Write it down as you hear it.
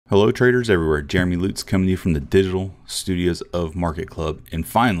Hello traders everywhere, Jeremy Lutz coming to you from the digital studios of Market Club. And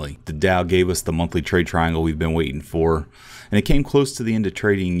finally, the Dow gave us the monthly trade triangle we've been waiting for. And it came close to the end of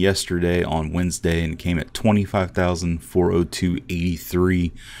trading yesterday on Wednesday, and it came at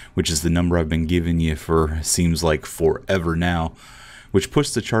 25,402.83, which is the number I've been giving you for seems like forever now, which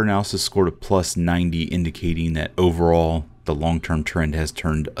pushed the chart analysis score to plus 90, indicating that overall the long-term trend has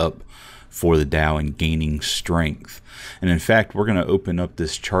turned up for the Dow and gaining strength. And in fact, we're going to open up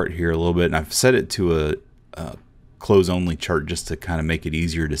this chart here a little bit, and I've set it to a close only chart just to kind of make it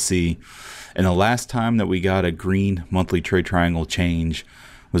easier to see. And the last time that we got a green monthly trade triangle change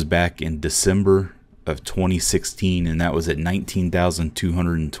was back in December of 2016, and that was at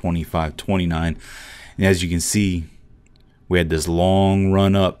 19,225.29. And as you can see, we had this long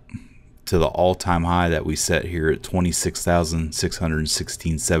run up to the all-time high that we set here at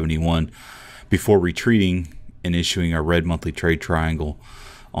 26,616.71 before retreating and issuing our red monthly trade triangle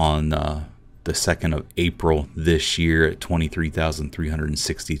on the 2nd of April this year at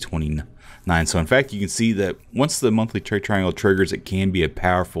 23,360.29. So in fact, you can see that once the monthly trade triangle triggers, it can be a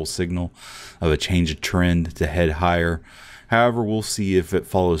powerful signal of a change of trend to head higher. However, we'll see if it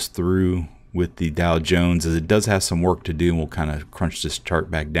follows through with the Dow Jones, as it does have some work to do, and we'll kind of crunch this chart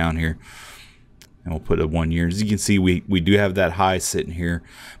back down here, and we'll put a 1 year. As you can see, we do have that high sitting here,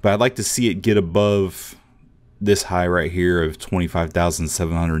 but I'd like to see it get above this high right here of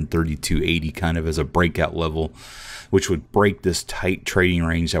 25,732.80 kind of as a breakout level, which would break this tight trading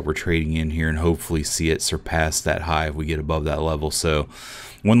range that we're trading in here, and hopefully see it surpass that high if we get above that level. So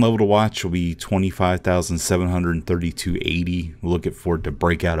one level to watch will be 25,732.80. We're looking for it to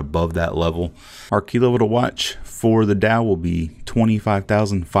break out above that level. Our key level to watch for the Dow will be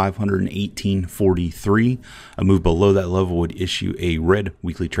 25,518.43. A move below that level would issue a red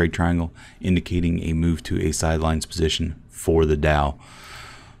weekly trade triangle, indicating a move to a sidelines position for the Dow.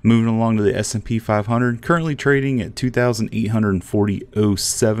 Moving along to the S&P 500, currently trading at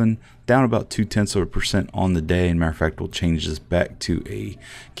 2,840.07, down about 0.2% on the day. And matter of fact, we'll change this back to a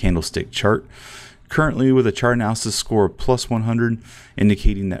candlestick chart. Currently with a chart analysis score of plus 100,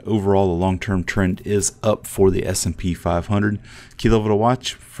 indicating that overall the long-term trend is up for the S&P 500. Key level to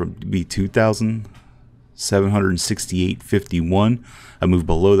watch from be 2,768.51. A move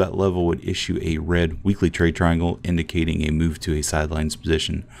below that level would issue a red weekly trade triangle, indicating a move to a sidelines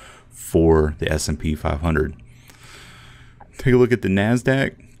position for the S&P 500. Take a look at the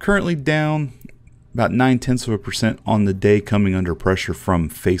NASDAQ. Currently down about 0.9% on the day, coming under pressure from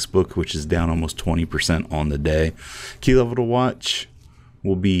Facebook, which is down almost 20% on the day. Key level to watch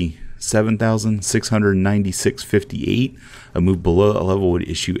will be 7,696.58. A move below that level would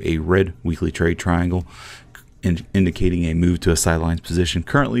issue a red weekly trade triangle, indicating a move to a sidelines position.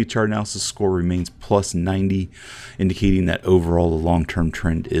 Currently, chart analysis score remains plus 90, indicating that overall the long-term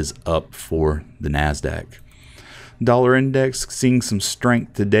trend is up for the NASDAQ. Dollar index seeing some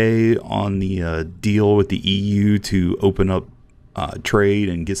strength today on the deal with the EU to open up trade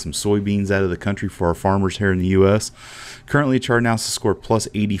and get some soybeans out of the country for our farmers here in the U.S. Currently, chart analysis score plus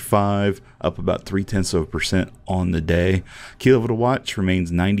 85, up about 0.3% on the day. Key level to watch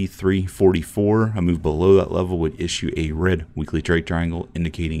remains 93.44. A move below that level would issue a red weekly trade triangle,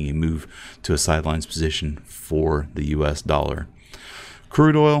 indicating a move to a sidelines position for the U.S. dollar.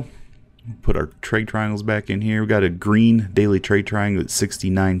 Crude oil. Put our trade triangles back in here. We've got a green daily trade triangle at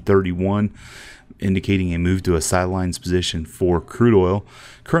 69.31, indicating a move to a sidelines position for crude oil.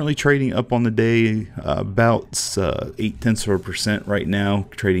 Currently trading up on the day about 0.8% right now,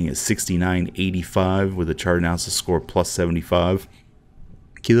 trading at 69.85 with a chart analysis score plus 75.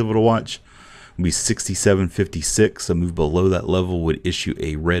 Key level to watch will be 67.56. A move below that level would issue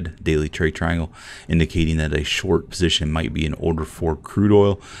a red daily trade triangle, indicating that a short position might be in order for crude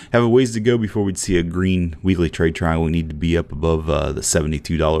oil. Have a ways to go before we'd see a green weekly trade triangle. We need to be up above the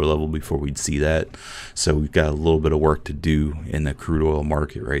 $72 level before we'd see that. So we've got a little bit of work to do in the crude oil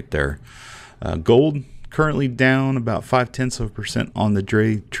market right there. Gold currently down about 0.5% on the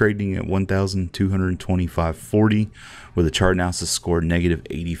day, trading at 1,225.40 with a chart analysis score negative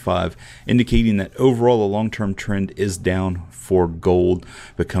 85, indicating that overall the long-term trend is down for gold,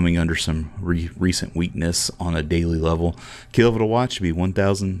 but coming under some recent weakness on a daily level. Key level to watch would be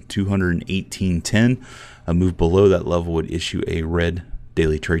 1,218.10. A move below that level would issue a red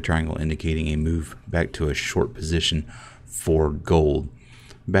daily trade triangle, indicating a move back to a short position for gold.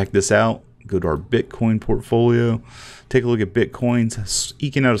 Back this out, go to our Bitcoin portfolio. Take a look at Bitcoin's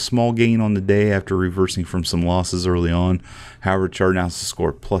eking out a small gain on the day after reversing from some losses early on. However, chart analysis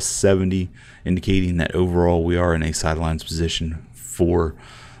score plus 70, indicating that overall we are in a sidelines position for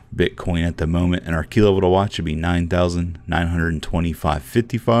Bitcoin at the moment, and our key level to watch would be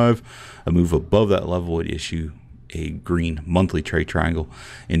 9,925.55. A move above that level would issue a green monthly trade triangle,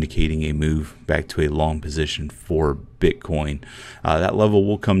 indicating a move back to a long position for Bitcoin. That level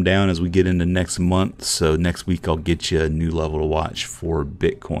will come down as we get into next month, so next week I'll get you a new level to watch for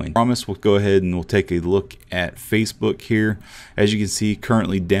Bitcoin. I promise we'll go ahead and we'll take a look at Facebook here. As you can see,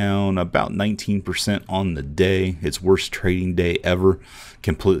 currently down about 19% on the day. Its worst trading day ever.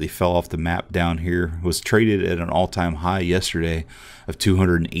 Completely fell off the map down here. Was traded at an all-time high yesterday of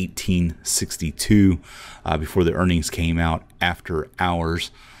 218.62 before the earnings came out after hours.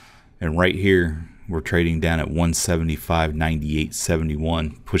 And right here, we're trading down at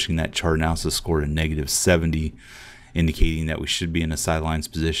 175.98.71, pushing that chart analysis score to -70, indicating that we should be in a sidelines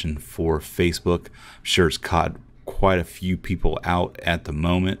position for Facebook. I'm sure it's caught quite a few people out at the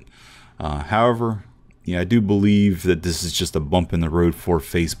moment. However, I do believe that this is just a bump in the road for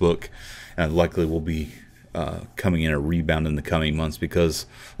Facebook, and likely will be coming in a rebound in the coming months, because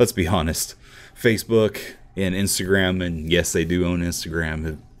let's be honest, Facebook and Instagram, and yes, they do own Instagram,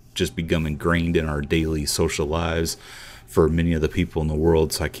 have just become ingrained in our daily social lives for many of the people in the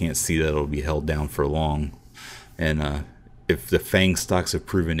world, so I can't see that it'll be held down for long. And if the FANG stocks have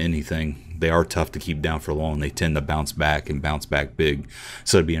proven anything, they are tough to keep down for long. They tend to bounce back and bounce back big.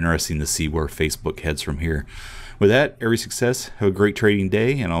 So it'd be interesting to see where Facebook heads from here. With that, every success, have a great trading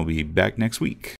day, and I'll be back next week.